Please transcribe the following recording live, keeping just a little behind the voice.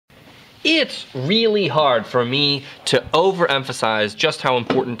It's really hard for me to overemphasize just how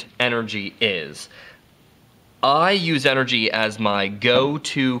important energy is. I use energy as my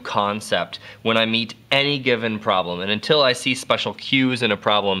go-to concept when I meet any given problem, and until I see special cues in a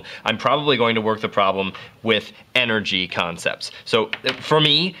problem, I'm probably going to work the problem with energy concepts. So for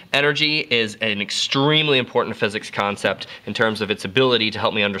me, energy is an extremely important physics concept in terms of its ability to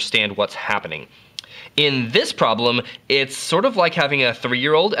help me understand what's happening. In this problem, it's sort of like having a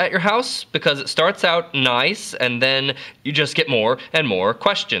 3-year-old at your house, because it starts out nice and then you just get more and more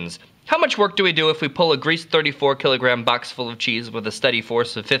questions. How much work do we do if we pull a greased 34-kilogram box full of cheese with a steady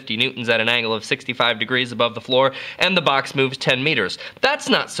force of 50 newtons at an angle of 65 degrees above the floor, and the box moves 10 meters? That's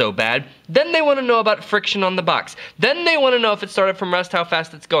not so bad. Then they want to know about friction on the box. Then they want to know if it started from rest, how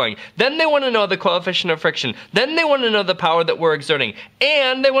fast it's going. Then they want to know the coefficient of friction. Then they want to know the power that we're exerting.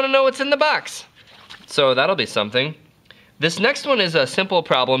 And they want to know what's in the box. So that'll be something. This next one is a simple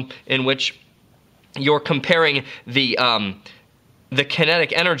problem in which you're comparing the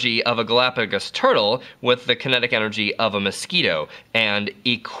kinetic energy of a Galapagos turtle with the kinetic energy of a mosquito and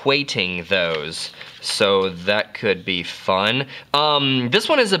equating those. So that could be fun. This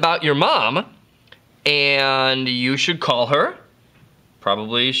one is about your mom, and you should call her.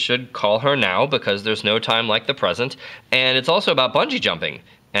 Probably should call her now because there's no time like the present. And it's also about bungee jumping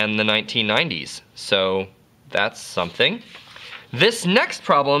and the 1990s. So that's something. This next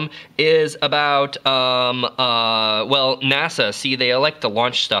problem is about, well, NASA. See, they like to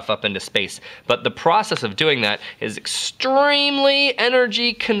launch stuff up into space, but the process of doing that is extremely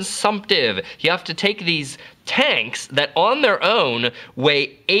energy consumptive. You have to take these tanks that on their own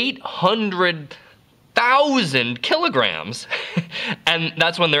weigh 800,000 kilograms, and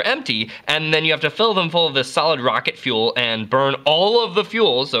that's when they're empty, and then you have to fill them full of this solid rocket fuel and burn all of the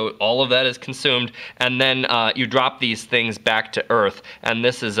fuel, so all of that is consumed, and then you drop these things back to Earth, and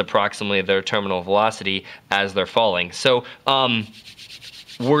this is approximately their terminal velocity as they're falling. So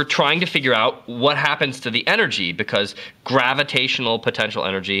we're trying to figure out what happens to the energy, because gravitational potential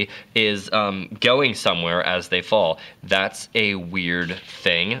energy is going somewhere as they fall. That's a weird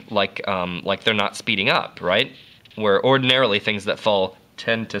thing, like they're not speeding up, right? Where ordinarily things that fall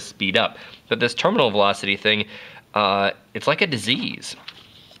tend to speed up. But this terminal velocity thing, it's like a disease.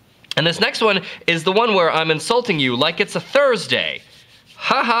 And this next one is the one where I'm insulting you like it's a Thursday.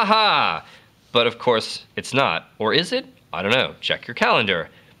 Ha ha ha! But of course it's not. Or is it? I don't know. Check your calendar.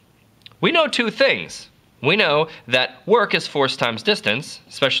 We know two things. We know that work is force times distance,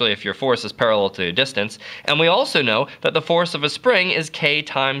 especially if your force is parallel to distance, and we also know that the force of a spring is k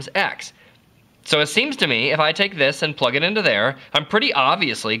times x. So it seems to me, if I take this and plug it into there, I'm pretty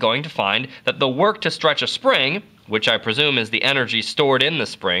obviously going to find that the work to stretch a spring, which I presume is the energy stored in the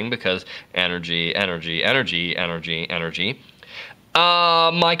spring, because energy, energy, energy, energy, energy.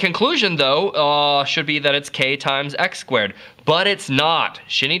 My conclusion, though, should be that it's k times x squared, but it's not.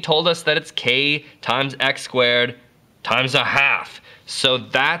 Shinny told us that it's k times x squared times a half. So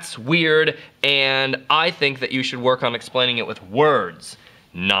that's weird, and I think that you should work on explaining it with words,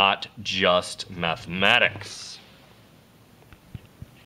 not just mathematics.